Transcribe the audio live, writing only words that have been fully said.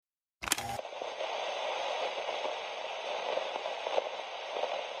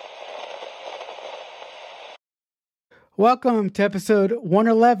Welcome to episode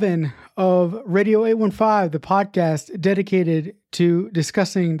 111 of Radio 815, the podcast dedicated to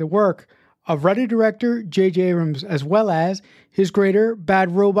discussing the work of writer-director J.J. Abrams, as well as his greater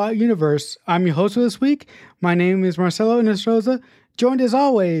Bad Robot universe. I'm your host for this week. My name is Marcelo Inestroza, joined as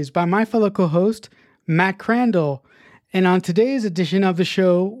always by my fellow co-host, Matt Crandall. And on today's edition of the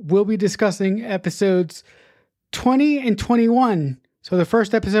show, we'll be discussing episodes 20 and 21. So the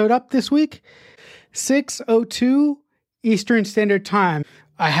first episode up this week, 6:02 Eastern Standard Time.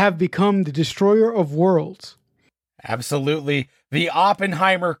 I have become the destroyer of worlds. Absolutely. The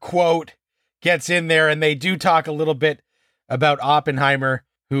Oppenheimer quote gets in there, and they do talk a little bit about Oppenheimer,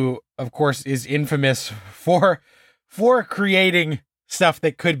 who, of course, is infamous for creating stuff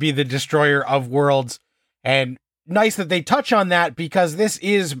that could be the destroyer of worlds. And nice that they touch on that, because this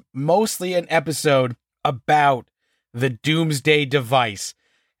is mostly an episode about the Doomsday device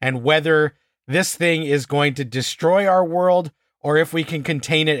and whether this thing is going to destroy our world, or if we can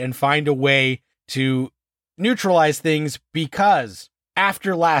contain it and find a way to neutralize things. Because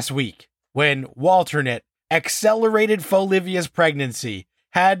after last week, when Walternet accelerated Folivia's pregnancy,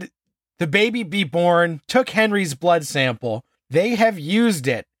 had the baby be born, took Henry's blood sample, they have used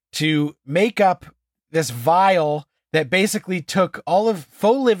it to make up this vial that basically took all of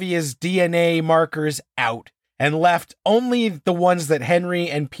Folivia's DNA markers out and left only the ones that Henry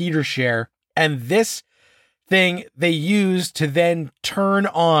and Peter share. And this thing they use to then turn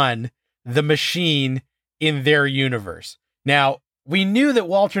on the machine in their universe. Now, we knew that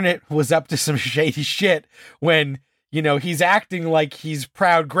Walternet was up to some shady shit when, he's acting like he's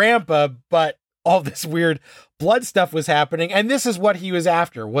proud grandpa, but all this weird blood stuff was happening. And this is what he was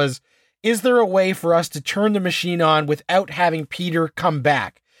after, is there a way for us to turn the machine on without having Peter come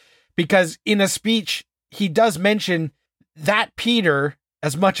back? Because in a speech, he does mention that Peter,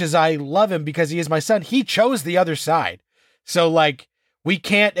 as much as I love him because he is my son, he chose the other side. So, we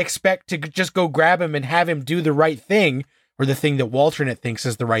can't expect to just go grab him and have him do the right thing, or the thing that Walternet thinks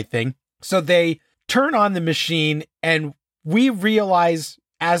is the right thing. So they turn on the machine, and we realize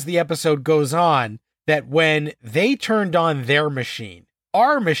as the episode goes on that when they turned on their machine,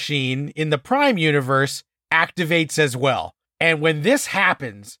 our machine in the Prime universe activates as well. And when this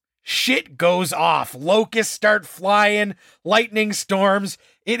happens, shit goes off. Locusts start flying, lightning storms.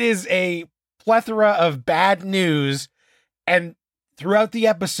 It is a plethora of bad news. And throughout the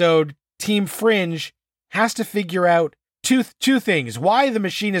episode, Team Fringe has to figure out two things: why the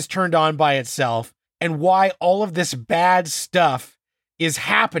machine is turned on by itself, and why all of this bad stuff is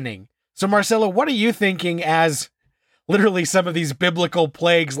happening. So, Marcelo, what are you thinking as literally some of these biblical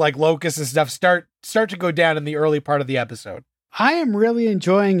plagues like locusts and stuff start to go down in the early part of the episode? I am really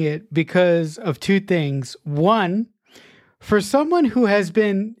enjoying it because of two things. One, for someone who has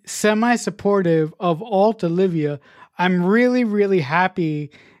been semi-supportive of Alt Olivia, I'm really, really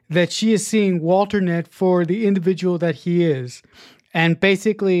happy that she is seeing Walternet for the individual that he is. And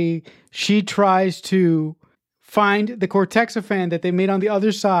basically, she tries to find the Cortexiphan that they made on the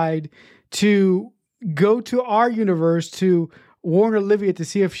other side to go to our universe to warn Olivia to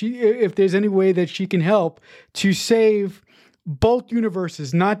see if there's any way that she can help to save both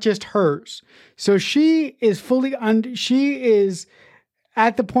universes, not just hers. So she is she is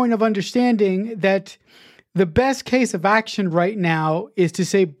at the point of understanding that the best case of action right now is to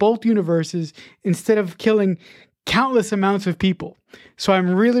save both universes instead of killing countless amounts of people. So I'm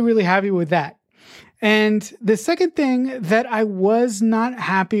really, really happy with that. And the second thing that I was not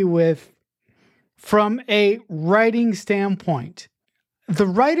happy with from a writing standpoint, the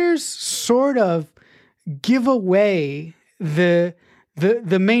writers sort of give away the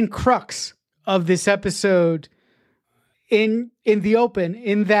main crux of this episode in the open,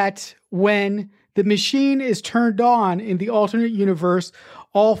 in that when the machine is turned on in the alternate universe,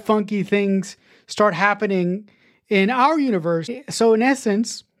 all funky things start happening in our universe. So in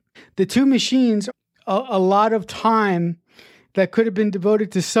essence, the two machines, a lot of time that could have been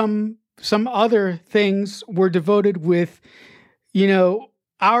devoted to some other things were devoted with,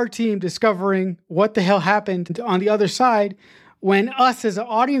 our team discovering what the hell happened on the other side, when us as an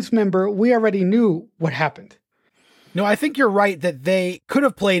audience member, we already knew what happened. No, I think you're right that they could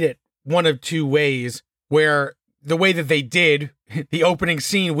have played it one of two ways, where the way that they did the opening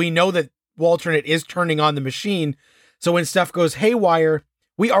scene, we know that Walternet is turning on the machine. So when stuff goes haywire,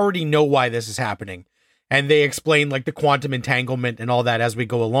 we already know why this is happening. And they explain the quantum entanglement and all that as we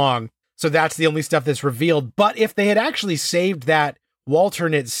go along. So that's the only stuff that's revealed. But if they had actually saved that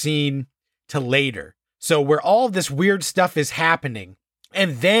Walternet scene to later, so where all of this weird stuff is happening,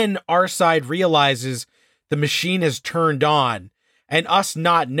 and then our side realizes the machine has turned on, and us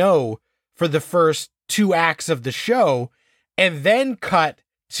not know for the first 2 acts of the show and then cut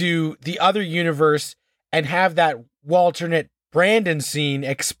to the other universe and have that Walternate Brandon scene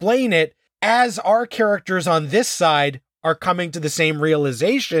explain it as our characters on this side are coming to the same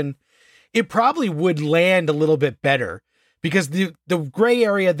realization, it probably would land a little bit better. Because the gray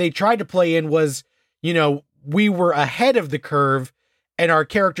area they tried to play in was, we were ahead of the curve and our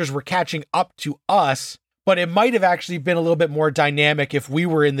characters were catching up to us, but it might have actually been a little bit more dynamic if we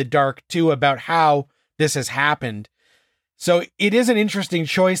were in the dark too about how this has happened. So it is an interesting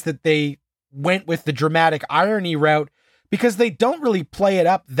choice that they went with the dramatic irony route, because they don't really play it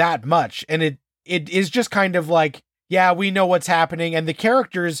up that much. And it is just kind of like, yeah, we know what's happening. And the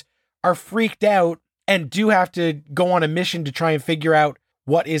characters are freaked out and do have to go on a mission to try and figure out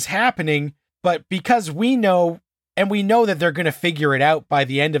what is happening. But because we know, and we know that they're going to figure it out by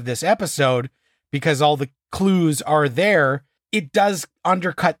the end of this episode, because all the clues are there, it does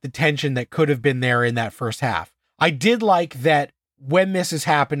undercut the tension that could have been there in that first half. I did like that when this is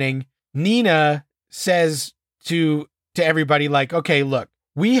happening, Nina says to everybody, like, okay, look,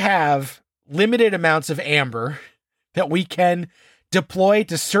 we have limited amounts of amber that we can deploy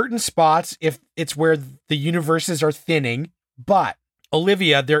to certain spots if it's where the universes are thinning. But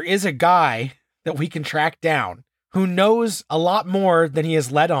Olivia, there is a guy that we can track down who knows a lot more than he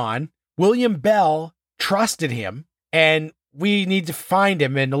has let on. William Bell trusted him and we need to find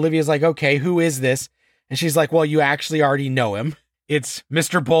him. And Olivia's like, okay, who is this? And she's like, well, you actually already know him. It's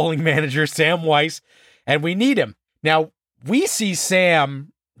Mr. Bowling Manager Sam Weiss, and we need him. Now, we see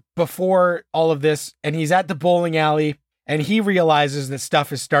Sam before all of this, and he's at the bowling alley, and he realizes that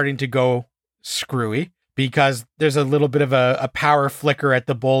stuff is starting to go screwy because there's a little bit of a power flicker at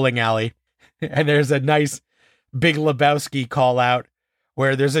the bowling alley. And there's a nice Big Lebowski call out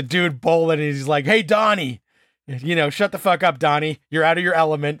where there's a dude bowling, and he's like, hey, Donnie, shut the fuck up, Donnie. You're out of your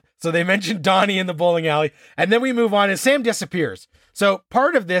element. So they mentioned Donnie in the bowling alley, and then we move on, and Sam disappears. So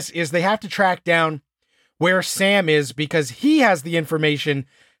part of this is they have to track down where Sam is because he has the information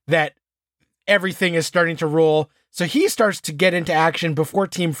that everything is starting to roll. So he starts to get into action before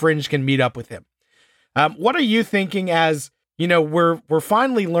Team Fringe can meet up with him. What are you thinking as, we're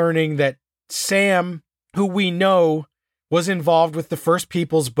finally learning that Sam, who we know was involved with the First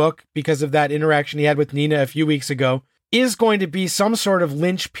People's book because of that interaction he had with Nina a few weeks ago, is going to be some sort of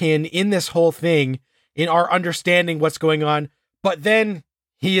linchpin in this whole thing in our understanding what's going on. But then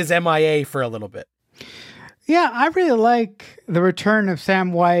he is MIA for a little bit. Yeah, I really like the return of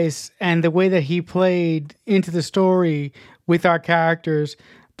Sam Weiss and the way that he played into the story with our characters.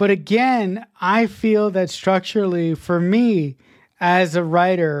 But again, I feel that structurally, for me as a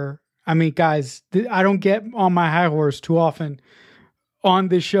writer, I mean, guys, I don't get on my high horse too often on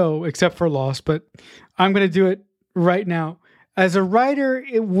this show, except for Lost, but I'm going to do it right now. As a writer,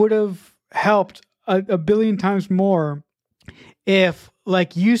 it would have helped a billion times more if,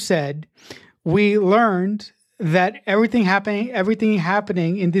 like you said, we learned that everything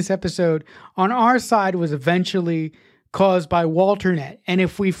happening in this episode on our side was eventually caused by Walternate. And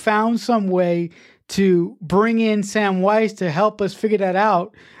if we found some way to bring in Sam Weiss to help us figure that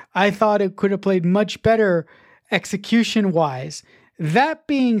out, I thought it could have played much better execution-wise. That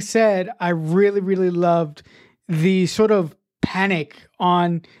being said, I really, really loved the sort of panic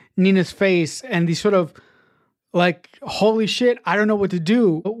on Nina's face and the sort of like, holy shit, I don't know what to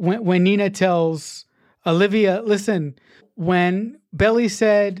do. When Nina tells Olivia, listen, when Belly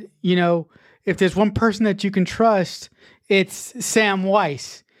said, if there's one person that you can trust, it's Sam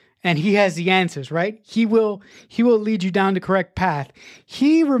Weiss. And he has the answers, right? He will lead you down the correct path.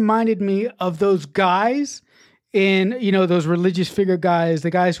 He reminded me of those guys in, those religious figure guys,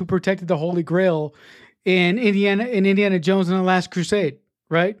 the guys who protected the Holy Grail in Indiana Jones and the Last Crusade.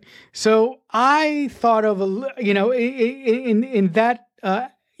 Right. So I thought of, in that,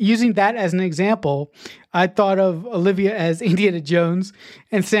 using that as an example, I thought of Olivia as Indiana Jones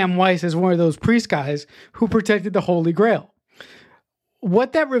and Sam Weiss as one of those priest guys who protected the Holy Grail.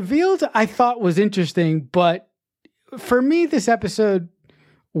 What that revealed, I thought was interesting, but for me, this episode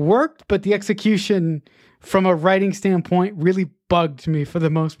worked, but the execution from a writing standpoint really bugged me for the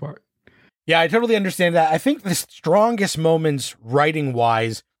most part. Yeah, I totally understand that. I think the strongest moments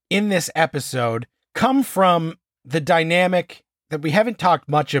writing-wise in this episode come from the dynamic that we haven't talked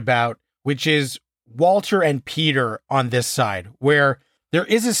much about, which is Walter and Peter on this side, where there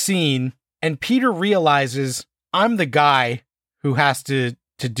is a scene and Peter realizes, I'm the guy who has to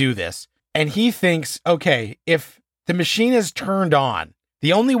do this. And he thinks, okay, if the machine is turned on,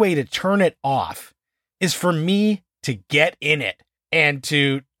 the only way to turn it off is for me to get in it and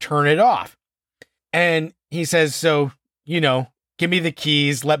to turn it off. And he says, so, give me the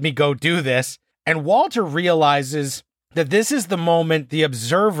keys, let me go do this. And Walter realizes that this is the moment the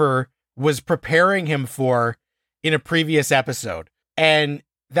Observer was preparing him for in a previous episode. And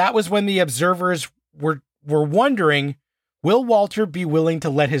that was when the Observers were wondering, will Walter be willing to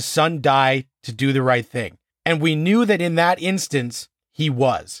let his son die to do the right thing? And we knew that in that instance, he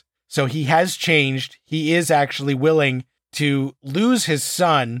was. So he has changed. He is actually willing to lose his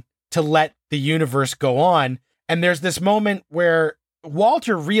son to let the universe go on. And there's this moment where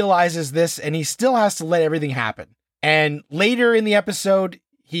Walter realizes this and he still has to let everything happen. And later in the episode,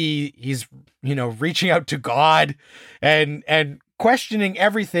 he's reaching out to God and questioning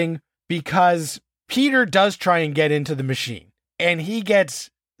everything, because Peter does try and get into the machine and he gets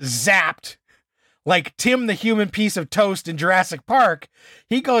zapped like Tim the human piece of toast in Jurassic Park.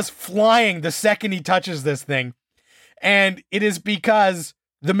 He goes flying the second he touches this thing. And it is because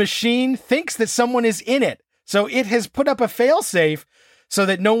the machine thinks that someone is in it. So it has put up a failsafe so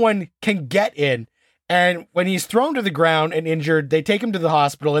that no one can get in. And when he's thrown to the ground and injured, they take him to the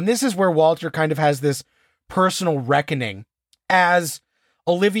hospital. And this is where Walter kind of has this personal reckoning as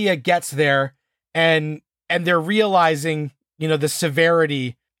Olivia gets there and they're realizing, the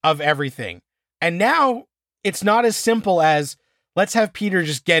severity of everything. And now it's not as simple as let's have Peter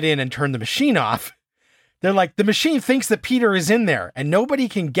just get in and turn the machine off. They're like, the machine thinks that Peter is in there and nobody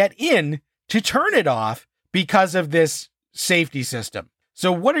can get in to turn it off because of this safety system.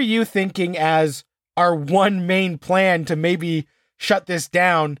 So what are you thinking as our one main plan to maybe shut this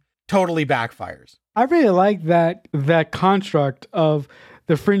down totally backfires? I really like that construct of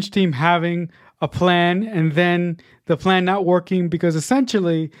the Fringe team having a plan and then the plan not working, because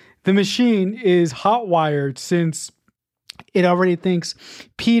essentially the machine is hot-wired since it already thinks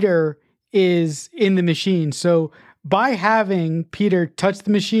Peter is in the machine. So by having Peter touch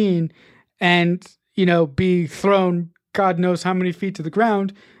the machine and, be thrown God knows how many feet to the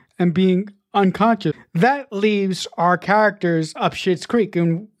ground and being unconscious, that leaves our characters up shit's creek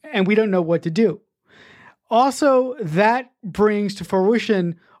and we don't know what to do. Also, that brings to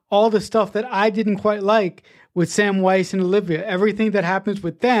fruition all the stuff that I didn't quite like with Samwise and Olivia. Everything that happens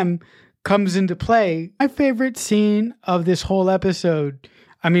with them comes into play. My favorite scene of this whole episode,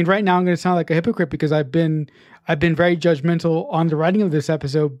 I mean, right now I'm going to sound like a hypocrite because I've been very judgmental on the writing of this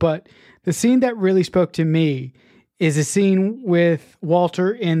episode, but the scene that really spoke to me is a scene with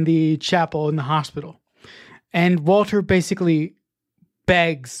Walter in the chapel in the hospital. And Walter basically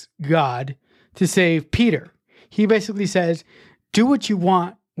begs God to save Peter. He basically says, do what you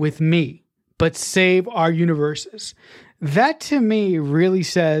want with me, but save our universes. That to me really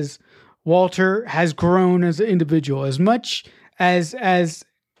says Walter has grown as an individual. As much as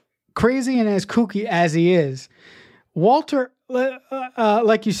crazy and as kooky as he is, Walter,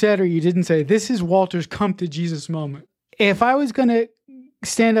 like you said, or you didn't say, this is Walter's come to Jesus moment. If I was going to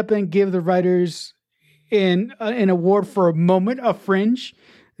stand up and give the writers an award for a moment of Fringe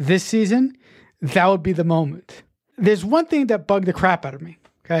this season, that would be the moment. There's one thing that bugged the crap out of me.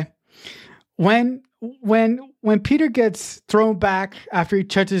 Okay. When Peter gets thrown back after he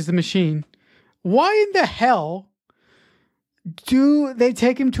touches the machine, why in the hell do they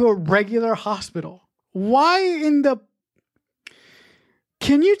take him to a regular hospital?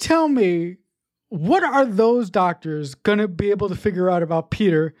 Can you tell me, what are those doctors going to be able to figure out about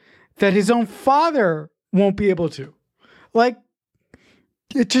Peter that his own father won't be able to? Like,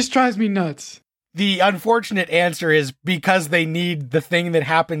 it just drives me nuts. The unfortunate answer is because they need the thing that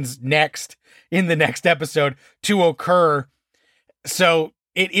happens next in the next episode to occur. So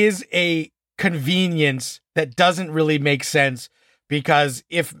it is a convenience that doesn't really make sense, because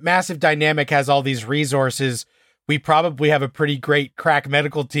if Massive Dynamic has all these resources, we probably have a pretty great crack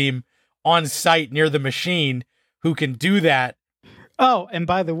medical team on site near the machine who can do that. Oh, and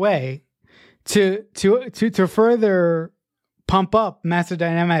by the way, to further pump up Massive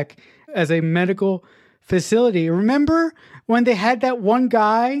Dynamic as a medical facility, remember when they had that one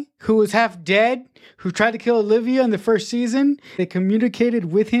guy who was half dead who tried to kill Olivia in the first season? They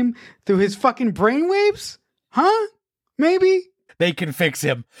communicated with him through his fucking brainwaves? Huh? Maybe? They can fix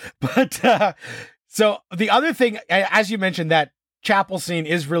him. But so the other thing, as you mentioned, that chapel scene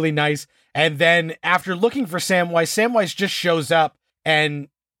is really nice. And then after looking for Samwise just shows up and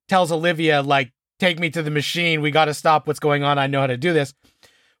tells Olivia, like, take me to the machine. We got to stop what's going on. I know how to do this.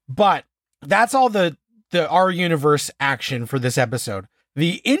 But that's all the our universe action for this episode.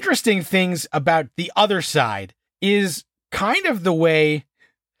 The interesting things about the other side is kind of the way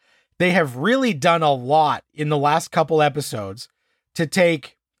they have really done a lot in the last couple episodes to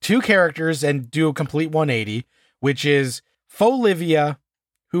take two characters and do a complete 180, which is Faux Livia,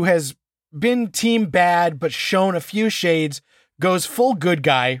 who has been team bad, but shown a few shades goes full good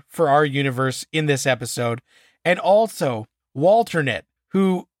guy for our universe in this episode. And also Walternet,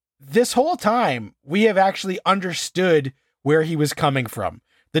 who this whole time we have actually understood where he was coming from.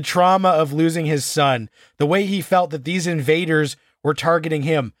 The trauma of losing his son, the way he felt that these invaders were targeting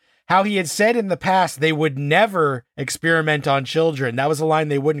him, how he had said in the past they would never experiment on children. That was a line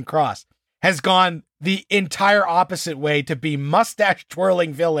they wouldn't cross. Has gone the entire opposite way to be mustache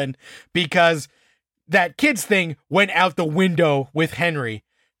twirling villain because that kids thing went out the window with Henry.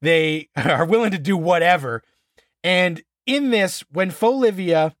 They are willing to do whatever. And in this, when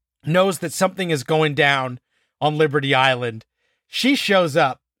Folivia knows that something is going down on Liberty Island, she shows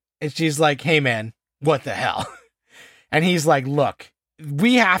up and she's like, hey man, what the hell? And he's like, look,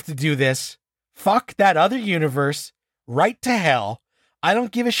 we have to do this. Fuck that other universe right to hell. I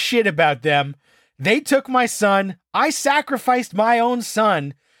don't give a shit about them. They took my son. I sacrificed my own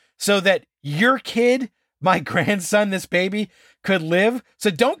son so that your kid, my grandson, this baby, could live.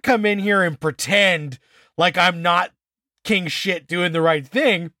 So don't come in here and pretend like I'm not king shit doing the right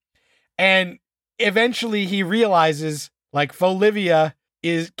thing. And eventually he realizes like Folivia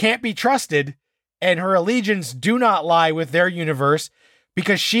can't be trusted and her allegiance do not lie with their universe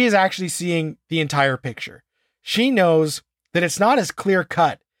because she is actually seeing the entire picture. She knows that it's not as clear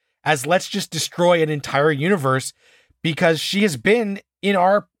cut as let's just destroy an entire universe because she has been in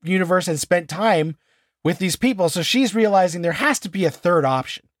our universe and spent time with these people. So she's realizing there has to be a third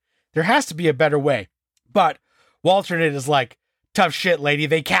option. There has to be a better way. But Walternet is like, tough shit, lady.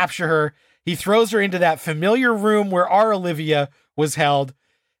 They capture her. He throws her into that familiar room where our Olivia was held.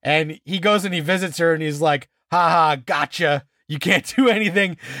 And he goes and he visits her and he's like, haha, gotcha. You can't do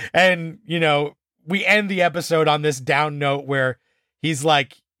anything. And, you know, we end the episode on this down note where he's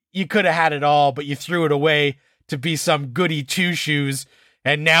like, you could have had it all, but you threw it away to be some goody two-shoes.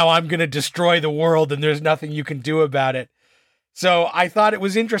 And now I'm going to destroy the world and there's nothing you can do about it. So I thought it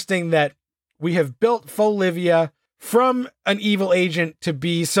was interesting that we have built Folivia from an evil agent to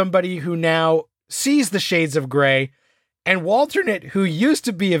be somebody who now sees the shades of gray. And Walternet, who used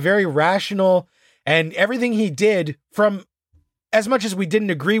to be a very rational and everything he did, from as much as we didn't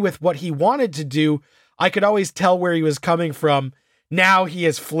agree with what he wanted to do, I could always tell where he was coming from. Now he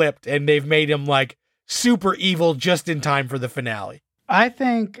has flipped and they've made him like super evil just in time for the finale. I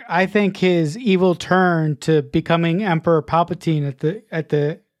think his evil turn to becoming Emperor Palpatine at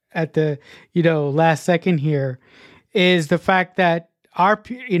the last second here is the fact that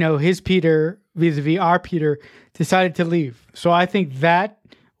his Peter vis-a-vis our Peter decided to leave. So I think that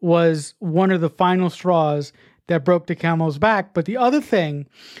was one of the final straws that broke the camel's back. But the other thing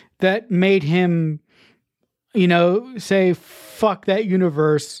that made him, say, fuck that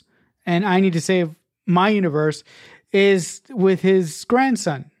universe and I need to save my universe is with his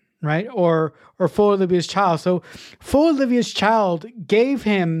grandson, right? Or Folivia's child. So Folivia's child gave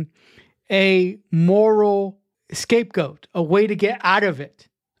him a moral scapegoat, a way to get out of it,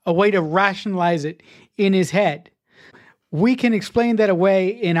 a way to rationalize it in his head. We can explain that away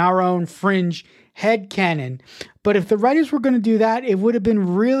in our own fringe head canon. But if the writers were going to do that, it would have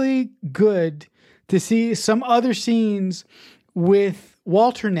been really good to see some other scenes with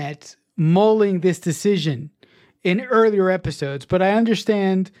Walternet mulling this decision in earlier episodes. But I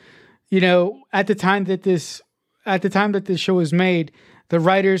understand, at the time that this show was made, the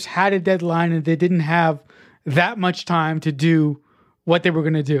writers had a deadline and they didn't have that much time to do what they were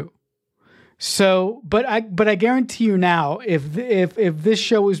going to do. So, but I guarantee you now, if this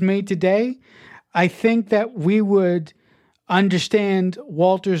show was made today, I think that we would understand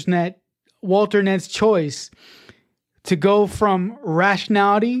Walternet's choice to go from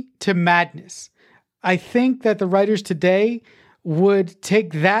rationality to madness. I think that the writers today would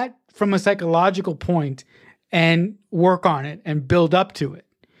take that from a psychological point and work on it and build up to it.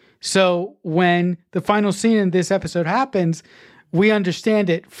 So when the final scene in this episode happens, we understand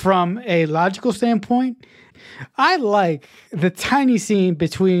it from a logical standpoint. I like the tiny scene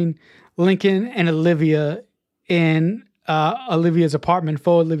between Lincoln and Olivia in Olivia's apartment,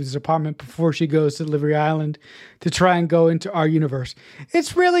 Olivia's apartment, before she goes to Liberty Island to try and go into our universe.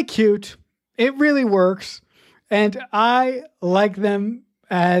 It's really cute. It really works. And I like them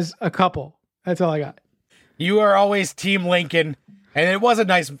as a couple. That's all I got. You are always Team Lincoln. And it was a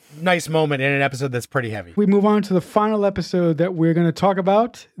nice moment in an episode that's pretty heavy. We move on to the final episode that we're going to talk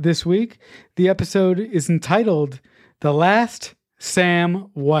about this week. The episode is entitled The Last Sam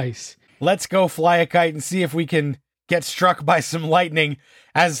Weiss. Let's go fly a kite and see if we can get struck by some lightning,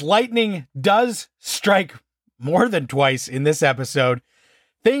 as lightning does strike more than twice in this episode.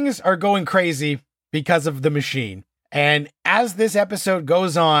 Things are going crazy because of the machine. And as this episode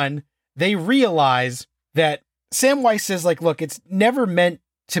goes on, they realize that Samwise says, like, look, it's never meant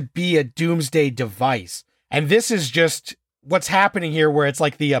to be a doomsday device. And this is just what's happening here, where it's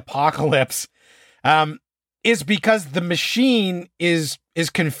like the apocalypse, is because the machine is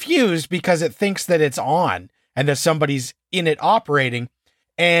confused because it thinks that it's on and that somebody's in it operating.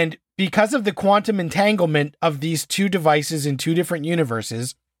 And because of the quantum entanglement of these two devices in two different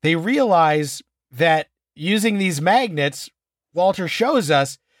universes, they realize that using these magnets, Walter shows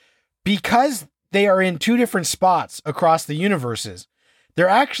us, because they are in two different spots across the universes, there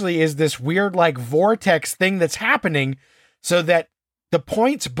actually is this weird like vortex thing that's happening, so that the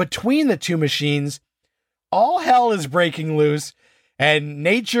points between the two machines, all hell is breaking loose and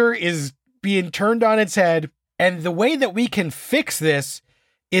nature is being turned on its head. And the way that we can fix this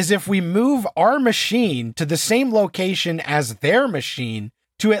is if we move our machine to the same location as their machine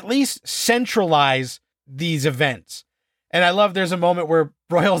to at least centralize these events. And I love there's a moment where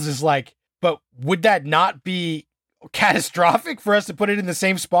Broyles is like, but would that not be catastrophic for us to put it in the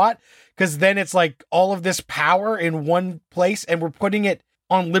same spot? Because then it's like all of this power in one place and we're putting it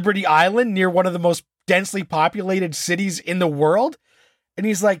on Liberty Island near one of the most densely populated cities in the world. And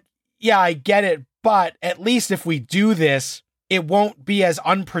he's like, yeah, I get it. But at least if we do this, it won't be as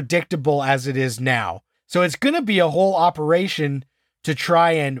unpredictable as it is now. So it's going to be a whole operation to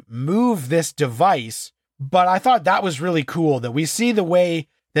try and move this device. But I thought that was really cool that we see the way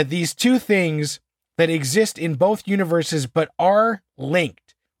that these two things that exist in both universes but are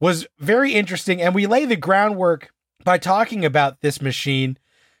linked was very interesting. And we lay the groundwork by talking about this machine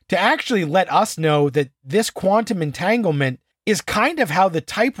to actually let us know that this quantum entanglement is kind of how the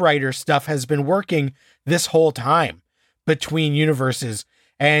typewriter stuff has been working this whole time between universes.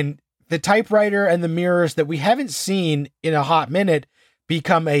 And the typewriter and the mirrors that we haven't seen in a hot minute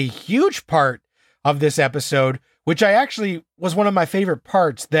become a huge part of this episode, which I actually was one of my favorite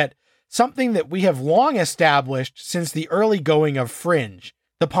parts, that something that we have long established since the early going of Fringe,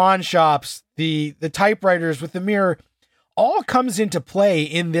 the pawn shops, the typewriters with the mirror, all comes into play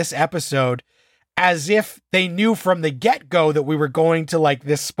in this episode as if they knew from the get-go that we were going to like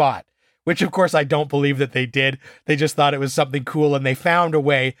this spot, which of course I don't believe that they did. They just thought it was something cool and they found a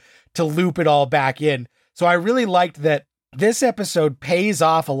way to loop it all back in. So I really liked that this episode pays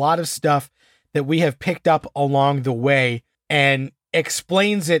off a lot of stuff that we have picked up along the way and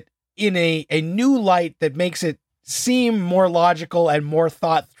explains it in a new light that makes it seem more logical and more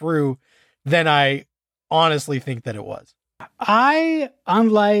thought through than I honestly think that it was.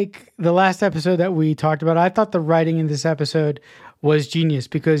 Unlike the last episode that we talked about, I thought the writing in this episode was genius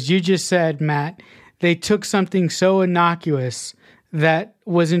because you just said, Matt, they took something so innocuous that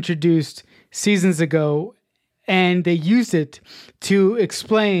was introduced seasons ago and they used it to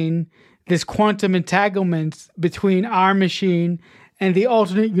explain this quantum entanglement between our machine and the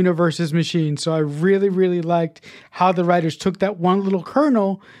alternate universe's machine. So I really, really liked how the writers took that one little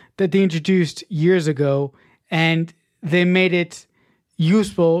kernel that they introduced years ago and they made it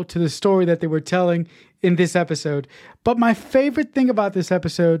useful to the story that they were telling in this episode. But my favorite thing about this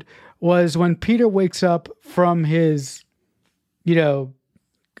episode was when Peter wakes up from his,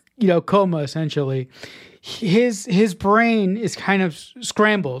 coma, essentially. His brain is kind of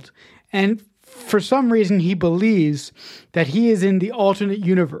scrambled. And for some reason, he believes that he is in the alternate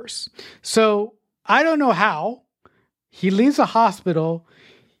universe. So I don't know how. He leaves a hospital.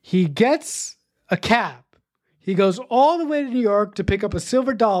 He gets a cab. He goes all the way to New York to pick up a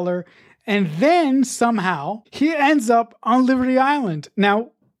silver dollar. And then somehow he ends up on Liberty Island.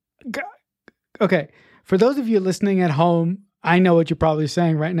 Now, okay, for those of you listening at home, I know what you're probably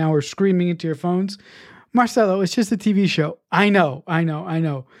saying right now or screaming into your phones. Marcelo, it's just a TV show. I know.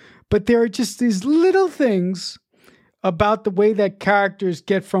 But there are just these little things about the way that characters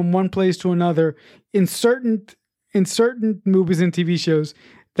get from one place to another in certain movies and TV shows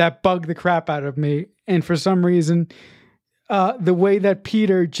that bug the crap out of me. And for some reason, the way that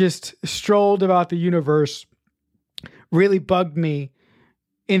Peter just strolled about the universe really bugged me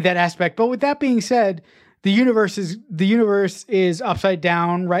in that aspect. But with that being said, the universe is upside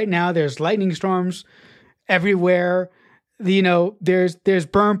down right now. There's lightning storms everywhere. There's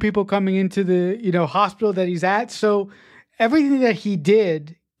burned people coming into the hospital that he's at. So everything that he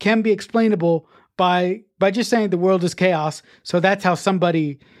did can be explainable by just saying the world is chaos. So that's how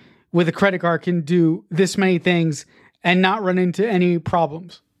somebody with a credit card can do this many things and not run into any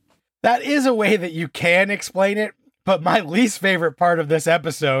problems. That is a way that you can explain it. But my least favorite part of this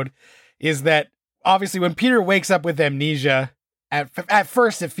episode is that obviously when Peter wakes up with amnesia, at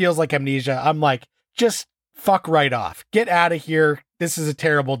first it feels like amnesia. I'm like, just fuck right off. Get out of here. This is a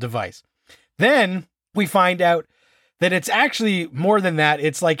terrible device. Then we find out that it's actually more than that.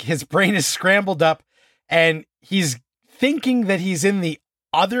 It's like his brain is scrambled up and he's thinking that he's in the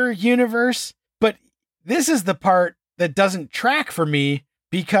other universe. But this is the part that doesn't track for me,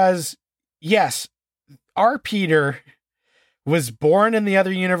 because yes, our Peter was born in the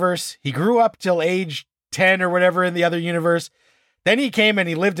other universe. He grew up till age 10 or whatever in the other universe. Then he came and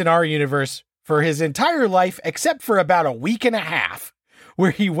he lived in our universe for his entire life, except for about a week and a half,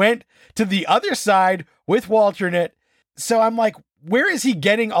 where he went to the other side with Walternate. So I'm like, where is he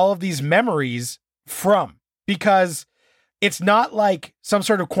getting all of these memories from? Because it's not like some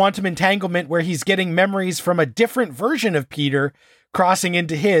sort of quantum entanglement where he's getting memories from a different version of Peter crossing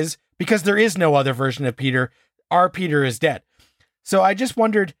into his, because there is no other version of Peter. Our Peter is dead. So I just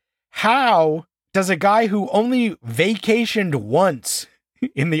wondered, how does a guy who only vacationed once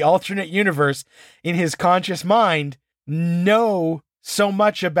in the alternate universe in his conscious mind know so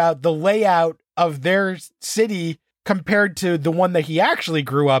much about the layout of their city compared to the one that he actually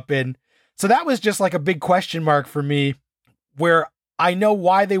grew up in? So that was just like a big question mark for me, where I know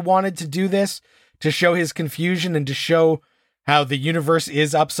why they wanted to do this, to show his confusion and to show how the universe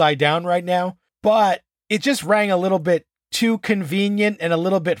is upside down right now. But it just rang a little bit too convenient and a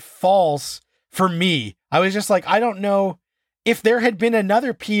little bit false for me. I was just like, I don't know if there had been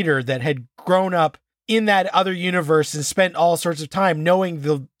another Peter that had grown up in that other universe and spent all sorts of time knowing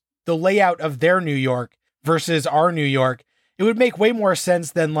the layout of their New York versus our New York. It would make way more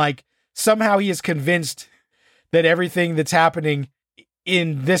sense than like somehow he is convinced that everything that's happening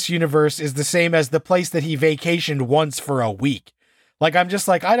in this universe is the same as the place that he vacationed once for a week. Like, I'm just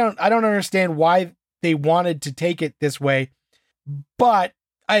like, I don't understand why they wanted to take it this way. But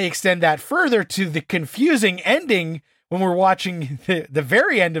I extend that further to the confusing ending when we're watching the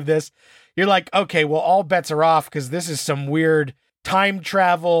very end of this. You're like, okay, well, all bets are off because this is some weird time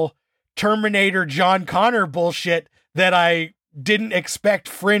travel Terminator John Connor bullshit that I didn't expect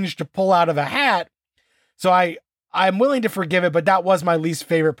Fringe to pull out of a hat. So I'm willing to forgive it, but that was my least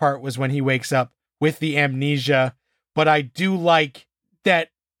favorite part, was when he wakes up with the amnesia. But I do like that,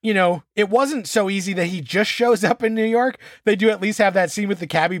 you know, it wasn't so easy that he just shows up in New York. They do at least have that scene with the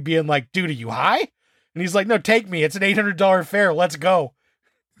cabbie being like, dude, are you high? And he's like, no, take me. It's an $800 fare. Let's go.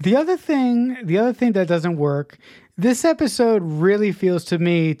 The other thing that doesn't work, this episode really feels to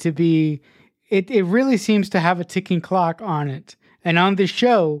me to be, it really seems to have a ticking clock on it. And on the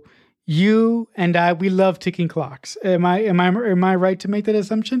show, you and I, we love ticking clocks. Am I right to make that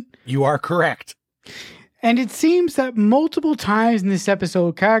assumption? You are correct. And it seems that multiple times in this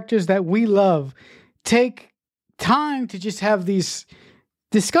episode, characters that we love take time to just have these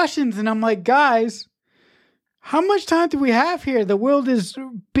discussions. And I'm like, guys, how much time do we have here? The world is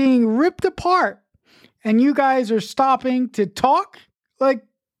being ripped apart and you guys are stopping to talk? Like,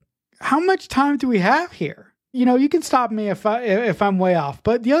 how much time do we have here? You know, you can stop me if I'm way off.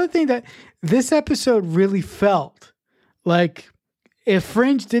 But the other thing that this episode really felt like, if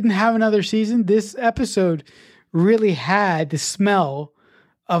Fringe didn't have another season, this episode really had the smell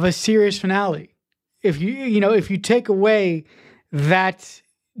of a series finale. If you take away that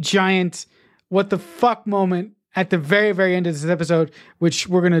giant what the fuck moment at the very, very end of this episode, which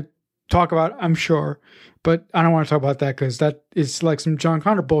we're going to talk about, I'm sure, but I don't want to talk about that because that is like some John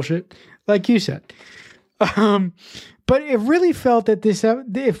Connor bullshit, like you said. But it really felt that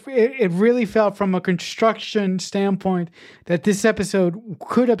it really felt from a construction standpoint that this episode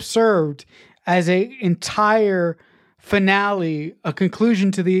could have served as a entire finale, a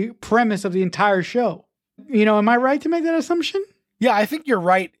conclusion to the premise of the entire show. You know, am I right to make that assumption? Yeah, I think you're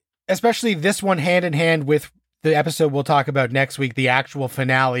right, especially this one hand in hand with the episode we'll talk about next week, the actual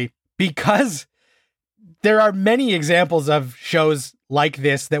finale, because there are many examples of shows like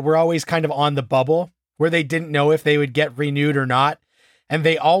this that were always kind of on the bubble, where they didn't know if they would get renewed or not. And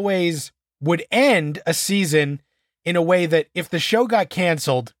they always would end a season in a way that if the show got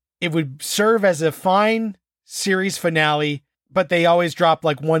canceled, it would serve as a fine series finale, but they always drop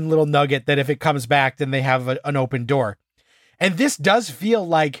like one little nugget that if it comes back, then they have an open door. And this does feel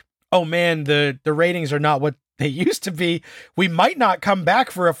like, oh man, the ratings are not what they used to be. We might not come back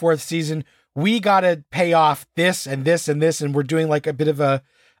for a fourth season. We got to pay off this and this and this. And we're doing like a bit of a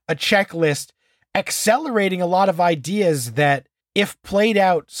checklist, accelerating a lot of ideas that, if played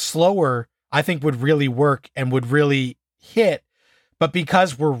out slower, I think would really work and would really hit. But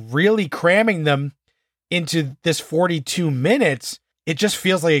because we're really cramming them into this 42 minutes, it just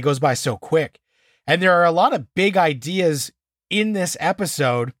feels like it goes by so quick. And there are a lot of big ideas in this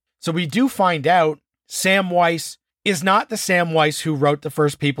episode. So we do find out Sam Weiss is not the Sam Weiss who wrote the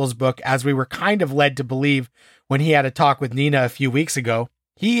first People's Book, as we were kind of led to believe when he had a talk with Nina a few weeks ago.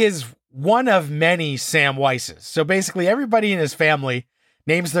 He is one of many Sam Weisses. So basically everybody in his family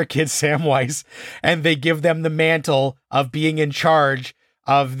names their kid Samwise, and they give them the mantle of being in charge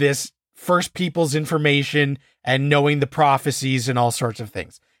of this First People's information and knowing the prophecies and all sorts of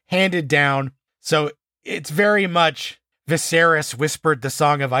things handed down. So it's very much Viserys whispered the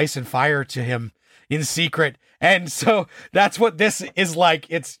Song of Ice and Fire to him in secret. And so that's what this is like.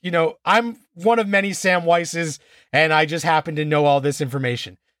 It's, I'm one of many Samwises, and I just happen to know all this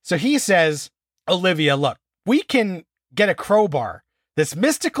information. So he says, Olivia, look, we can get a crowbar, this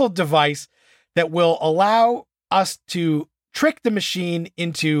mystical device that will allow us to trick the machine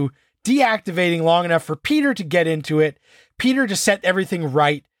into deactivating long enough for Peter to get into it, Peter to set everything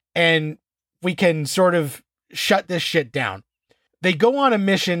right, and we can sort of shut this shit down. They go on a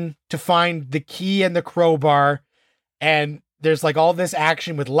mission to find the key and the crowbar, and there's like all this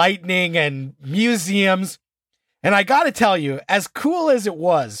action with lightning and museums. And I gotta tell you, as cool as it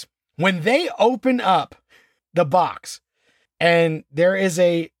was, when they open up the box and there is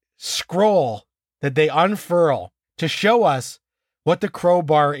a scroll that they unfurl to show us what the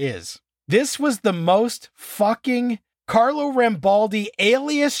crowbar is. This was the most fucking Carlo Rambaldi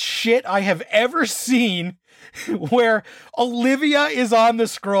alias shit I have ever seen, where Olivia is on the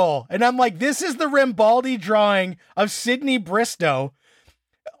scroll. And I'm like, this is the Rambaldi drawing of Sydney Bristow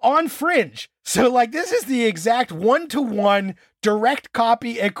on Fringe. So like, this is the exact 1-to-1 direct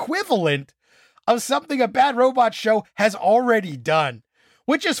copy equivalent of something a Bad Robot show has already done,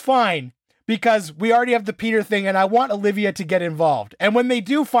 which is fine, because we already have the Peter thing, and I want Olivia to get involved. And when they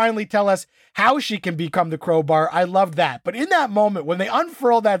do finally tell us how she can become the crowbar, I love that. But in that moment, when they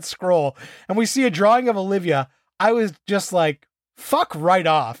unfurl that scroll and we see a drawing of Olivia, I was just like, fuck right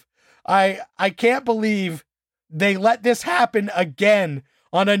off. I can't believe they let this happen again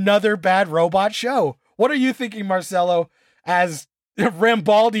on another Bad Robot show. What are you thinking, Marcelo, as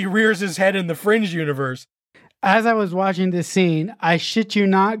Rambaldi rears his head in the Fringe universe? As I was watching this scene, I shit you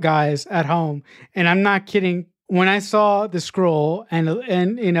not, guys, at home, and I'm not kidding. When I saw the scroll and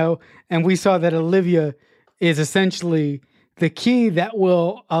we saw that Olivia is essentially the key that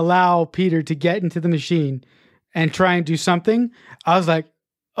will allow Peter to get into the machine and try and do something, I was like,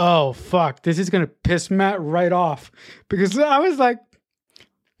 oh, fuck, this is going to piss Matt right off. Because I was like,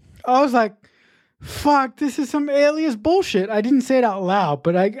 fuck, this is some alias bullshit. I didn't say it out loud,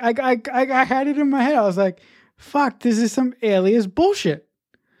 but I had it in my head. I was like, fuck, this is some alias bullshit.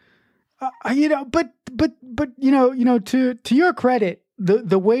 But to your credit,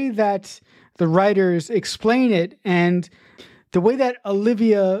 the way that the writers explain it and the way that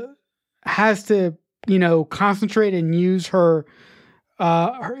Olivia has to, concentrate and use her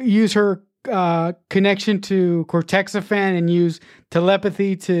connection to Cortexiphan and use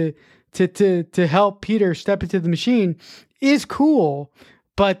telepathy to help Peter step into the machine is cool.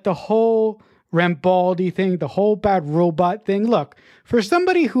 But the whole Rambaldi thing, the whole Bad Robot thing, look, for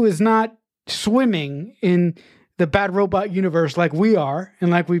somebody who is not swimming in the Bad Robot universe like we are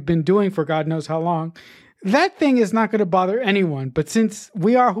and like we've been doing for God knows how long, that thing is not going to bother anyone. But since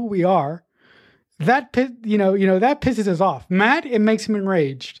we are who we are, that that pisses us off. Matt, it makes him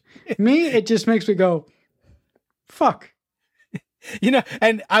enraged. Me, it just makes me go, fuck.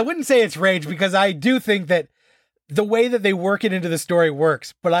 And I wouldn't say it's rage, because I do think that the way that they work it into the story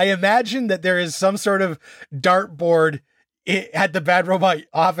works, but I imagine that there is some sort of dartboard at the Bad Robot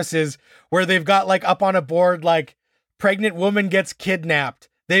offices where they've got like up on a board, like pregnant woman gets kidnapped.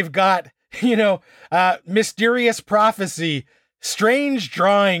 They've got, mysterious prophecy, strange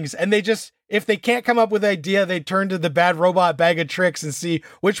drawings. And they just, if they can't come up with an idea, they turn to the Bad Robot bag of tricks and see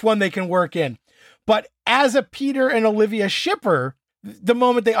which one they can work in. But as a Peter and Olivia shipper, the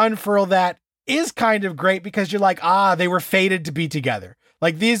moment they unfurl that is kind of great, because you're like, they were fated to be together.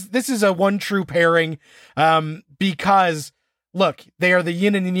 Like this is a one true pairing, because look, they are the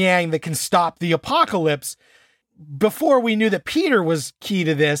yin and yang that can stop the apocalypse. Before we knew that Peter was key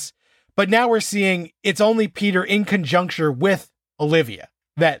to this, but now we're seeing it's only Peter in conjuncture with Olivia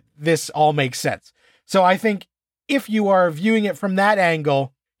that this all makes sense. So I think if you are viewing it from that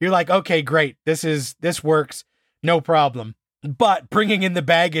angle, you're like, okay, great. This works. No problem. But bringing in the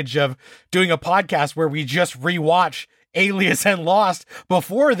baggage of doing a podcast where we just rewatch Alias and Lost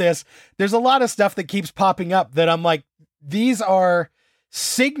before this, there's a lot of stuff that keeps popping up that I'm like, these are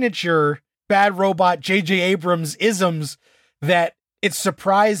signature Bad Robot J.J. Abrams isms that it's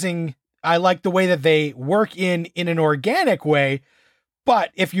surprising. I like the way that they work in an organic way.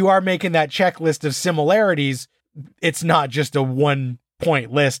 But if you are making that checklist of similarities, it's not just a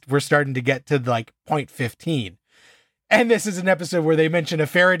 1-point list. We're starting to get to like point 15. And this is an episode where they mention a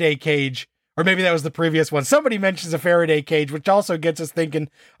Faraday cage, or maybe that was the previous one. Somebody mentions a Faraday cage, which also gets us thinking,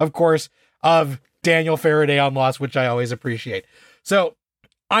 of course, of Daniel Faraday on Lost, which I always appreciate. So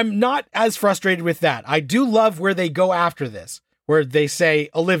I'm not as frustrated with that. I do love where they go after this, where they say,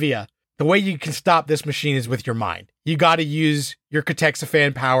 Olivia, the way you can stop this machine is with your mind. You got to use your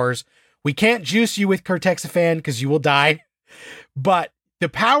Cortexiphan powers. We can't juice you with Cortexiphan because you will die, but the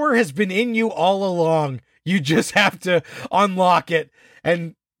power has been in you all along. You just have to unlock it.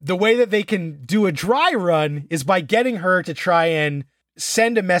 And the way that they can do a dry run is by getting her to try and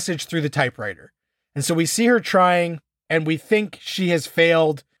send a message through the typewriter. And so we see her trying, and we think she has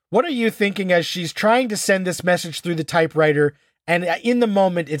failed. What are you thinking as she's trying to send this message through the typewriter, and in the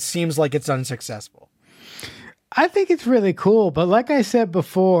moment, it seems like it's unsuccessful? I think it's really cool, but like I said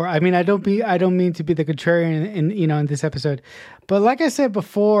before, I mean, I don't mean to be the contrarian in this episode, but like I said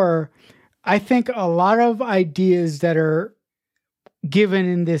before, I think a lot of ideas that are given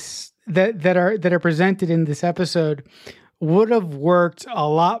in this that are presented in this episode would have worked a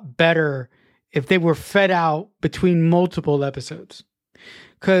lot better if they were fed out between multiple episodes.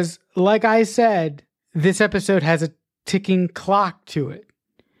 Because, like I said, this episode has a ticking clock to it.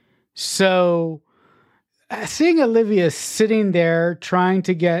 So seeing Olivia sitting there trying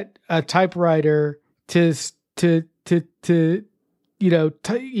to get a typewriter to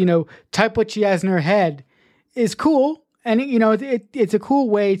type what she has in her head is cool, and it's a cool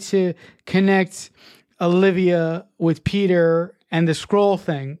way to connect Olivia with Peter and the scroll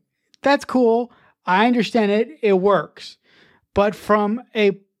thing. That's cool. I understand it. It works, but from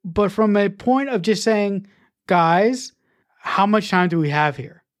a point of just saying, guys, how much time do we have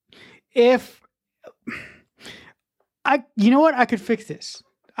here? I could fix this.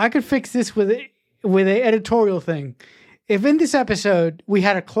 I could fix this with a editorial thing. If in this episode we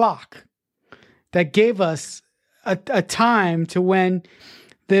had a clock that gave us a time to when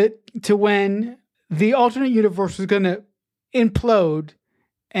the alternate universe was going to implode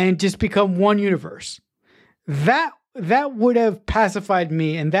and just become one universe, that would have pacified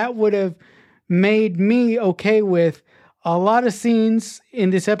me, and that would have made me okay with a lot of scenes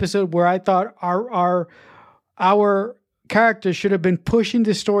in this episode where I thought our character should have been pushing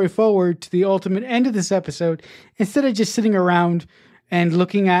the story forward to the ultimate end of this episode, instead of just sitting around and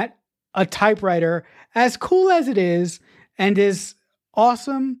looking at a typewriter. As cool as it is, and as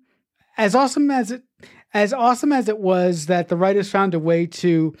awesome as it was that the writers found a way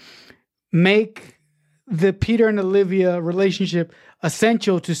to make the Peter and Olivia relationship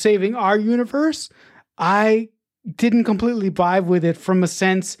essential to saving our universe, I didn't completely vibe with it from a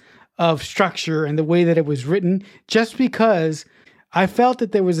sense of structure and the way that it was written, just because I felt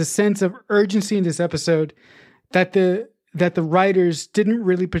that there was a sense of urgency in this episode that the writers didn't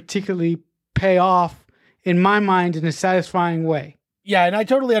really particularly pay off, in my mind, in a satisfying way. Yeah, and I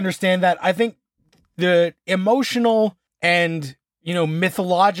totally understand that. I think the emotional and,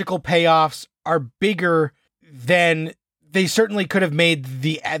 mythological payoffs are bigger than they certainly could have made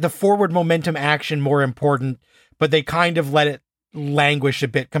the forward momentum action more important, but they kind of let it languish a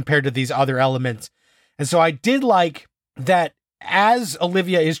bit compared to these other elements. And so I did like that as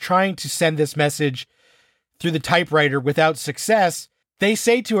Olivia is trying to send this message through the typewriter without success, they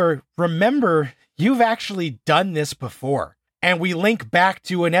say to her, remember, you've actually done this before. And we link back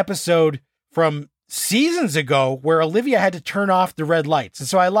to an episode from seasons ago where Olivia had to turn off the red lights. And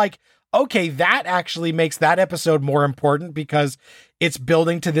so I like, okay, that actually makes that episode more important because it's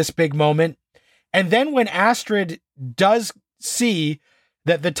building to this big moment. And then when Astrid does see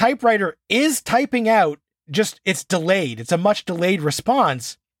that the typewriter is typing out, just it's delayed. It's a much delayed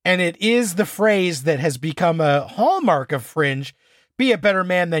response. And it is the phrase that has become a hallmark of Fringe, be a better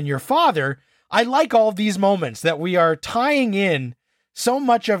man than your father. I like all of these moments that we are tying in so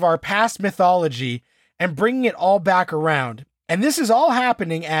much of our past mythology and bringing it all back around. And this is all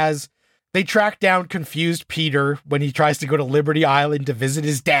happening as they track down confused Peter when he tries to go to Liberty Island to visit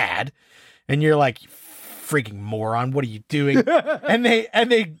his dad. And you're like, freaking moron, what are you doing? and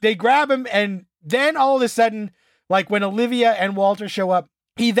they grab him, and then all of a sudden, like when Olivia and Walter show up,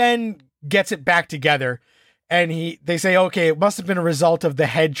 he then gets it back together, and they say, okay, it must have been a result of the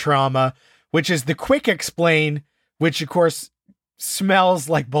head trauma, which is the quick explain, which of course smells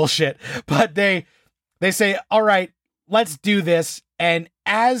like bullshit, but they say, all right, let's do this. And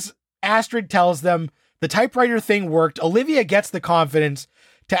as Astrid tells them the typewriter thing worked, Olivia gets the confidence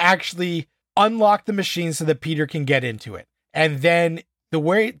to actually unlock the machine so that Peter can get into it. And then the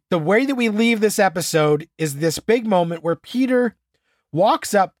way that we leave this episode is this big moment where Peter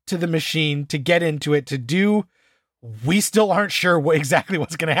walks up to the machine to get into it, to do, we still aren't sure exactly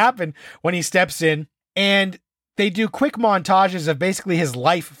what's going to happen when he steps in. And they do quick montages of basically his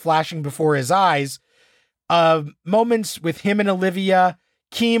life flashing before his eyes, moments with him and Olivia,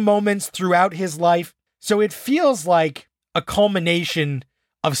 key moments throughout his life. So it feels like a culmination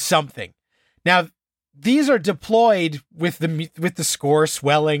of something. Now, these are deployed with the score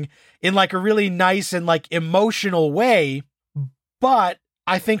swelling in like a really nice and like emotional way, but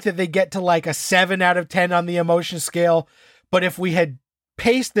I think that they get to like a 7 out of 10 on the emotion scale. But if we had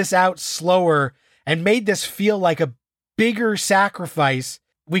paced this out slower and made this feel like a bigger sacrifice,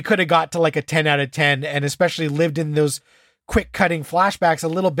 we could have got to like a 10 out of 10, and especially lived in those quick cutting flashbacks a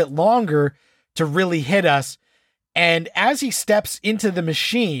little bit longer to really hit us. And as he steps into the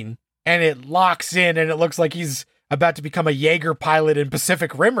machine and it locks in and it looks like he's about to become a Jaeger pilot in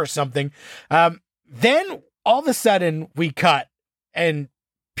Pacific Rim or something, then all of a sudden we cut and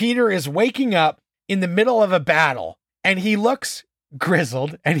Peter is waking up in the middle of a battle, and he looks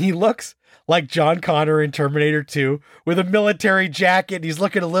grizzled and he looks like John Connor in Terminator 2 with a military jacket. He's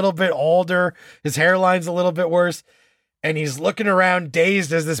looking a little bit older. His hairline's a little bit worse. And he's looking around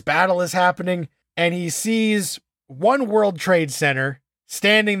dazed as this battle is happening. And he sees One World Trade Center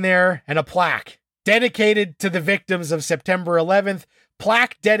standing there and a plaque dedicated to the victims of September 11th,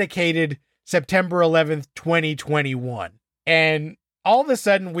 plaque dedicated September 11th, 2021. And all of a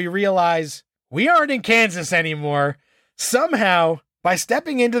sudden we realize we aren't in Kansas anymore. Somehow, by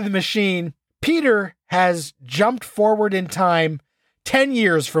stepping into the machine, Peter has jumped forward in time 10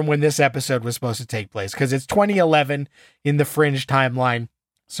 years from when this episode was supposed to take place, because it's 2011 in the Fringe timeline.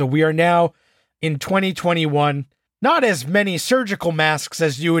 So we are now in 2021. Not as many surgical masks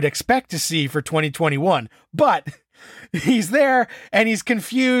as you would expect to see for 2021, but he's there and he's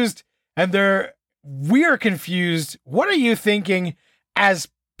confused, and we're confused. What are you thinking as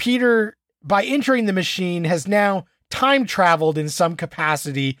Peter, by entering the machine, has now time traveled in some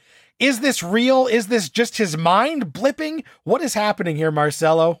capacity? Is this real? Is this just his mind blipping? What is happening here,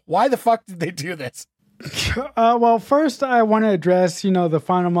 Marcelo? Why the fuck did they do this? Well, first I want to address, the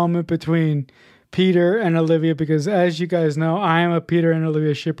final moment between Peter and Olivia, because as you guys know, I am a Peter and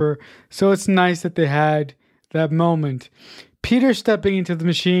Olivia shipper. So it's nice that they had that moment. Peter stepping into the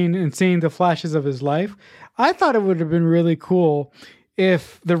machine and seeing the flashes of his life. I thought it would have been really cool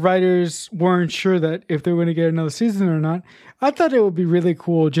if the writers weren't sure that if they were going to get another season or not. I thought it would be really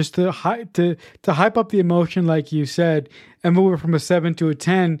cool just to hype up the emotion, like you said, and move it from a 7 to a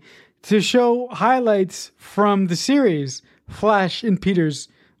 10 to show highlights from the series flash in Peter's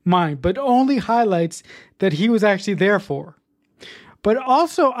mind, but only highlights that he was actually there for. But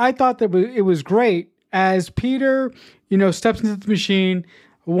also, I thought that it was great as Peter, steps into the machine,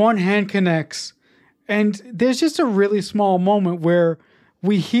 one hand connects, and there's just a really small moment where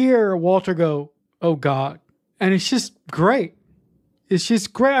we hear Walter go, "Oh God." And it's just great. It's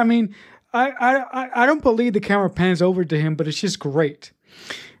just great. I mean, I don't believe the camera pans over to him, but it's just great.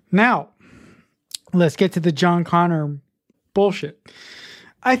 Now, let's get to the John Connor bullshit.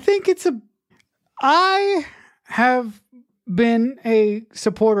 I think I have been a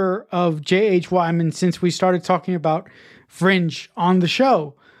supporter of J.H. Wyman since we started talking about Fringe on the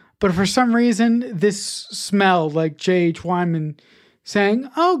show. But for some reason, this smelled like J.H. Wyman saying,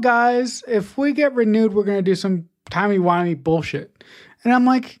 "Oh, guys, if we get renewed, we're going to do some timey-wimey bullshit." And I'm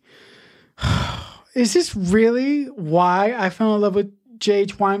like, is this really why I fell in love with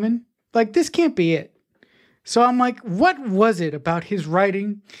J.H. Wyman? Like, this can't be it. So I'm like, what was it about his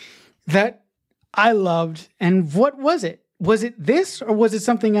writing that I loved? And what was it? Was it this, or was it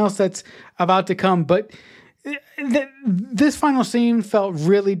something else that's about to come? But this final scene felt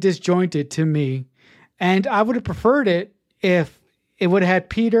really disjointed to me. And I would have preferred it if it would have had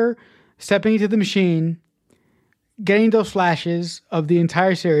Peter stepping into the machine, getting those flashes of the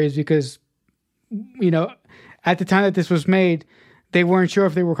entire series, because, at the time that this was made, they weren't sure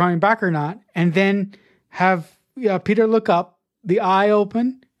if they were coming back or not. And then have Peter look up, the eye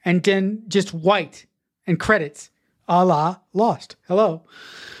open, and then just white and credits, a la Lost. Hello.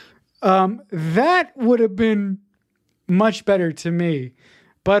 That would have been much better to me.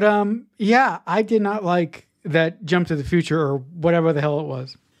 But I did not like that jump to the future or whatever the hell it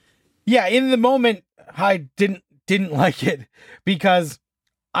was. Yeah, in the moment, I didn't like it because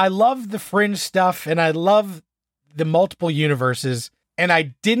I love the Fringe stuff and I love the multiple universes, and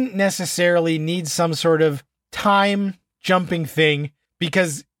I didn't necessarily need some sort of time jumping thing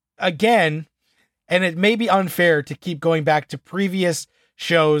because, again, and it may be unfair to keep going back to previous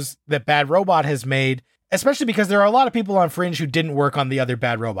shows that Bad Robot has made, especially because there are a lot of people on Fringe who didn't work on the other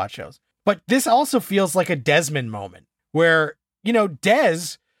Bad Robot shows. But this also feels like a Desmond moment where,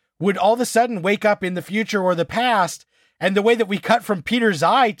 Des would all of a sudden wake up in the future or the past, and the way that we cut from Peter's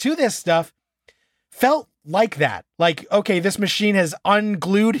eye to this stuff felt like that. Like, okay, this machine has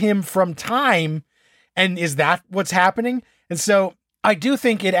unglued him from time, and is that what's happening? And so I do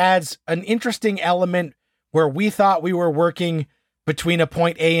think it adds an interesting element where we thought we were working between a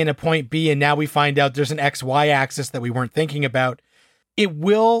point A and a point B, and now we find out there's an XY axis that we weren't thinking about. It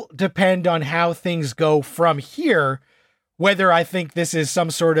will depend on how things go from here, whether I think this is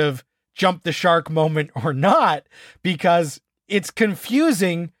some sort of jump the shark moment or not, because it's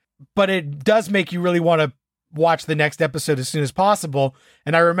confusing, but it does make you really want to watch the next episode as soon as possible.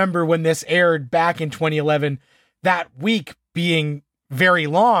 And I remember when this aired back in 2011, that week being very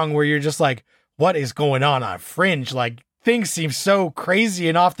long, where you're just like, what is going on Fringe? Like, things seem so crazy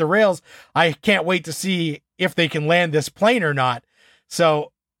and off the rails. I can't wait to see if they can land this plane or not.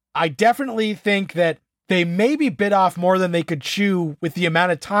 So I definitely think that they maybe bit off more than they could chew with the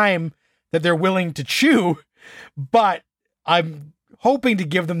amount of time that they're willing to chew, but I'm hoping to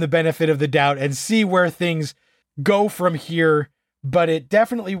give them the benefit of the doubt and see where things go from here. But it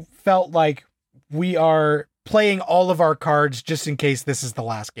definitely felt like we are playing all of our cards just in case this is the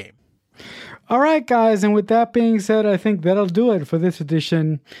last game. All right, guys. And with that being said, I think that'll do it for this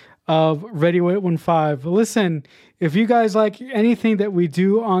edition of Radio 815. Listen, if you guys like anything that we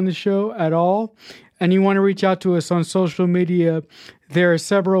do on the show at all, and you want to reach out to us on social media, there are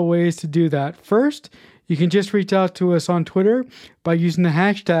several ways to do that. First, you can just reach out to us on Twitter by using the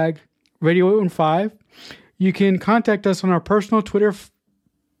hashtag Radio 815. You can contact us on our personal Twitter,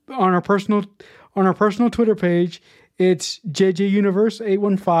 on our personal Twitter page. It's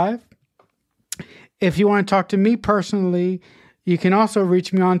JJUniverse815. If you want to talk to me personally, you can also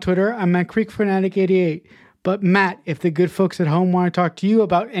reach me on Twitter. I'm at CreekFanatic88. But Matt, if the good folks at home want to talk to you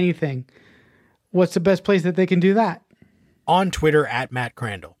about anything, what's the best place that they can do that? On Twitter at Matt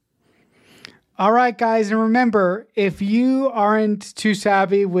Crandall. All right, guys, and remember, if you aren't too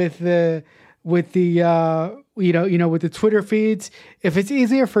savvy with the with the Twitter feeds, if it's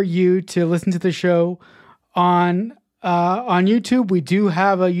easier for you to listen to the show on YouTube, we do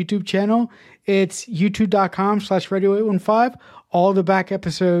have a YouTube channel. It's youtube.com/radio815. All the back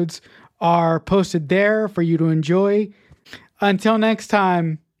episodes are posted there for you to enjoy. Until next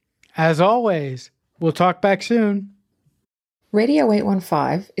time, as always, we'll talk back soon. Radio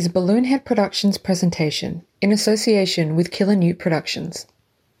 815 is a Balloonhead Productions presentation in association with Killer Newt Productions.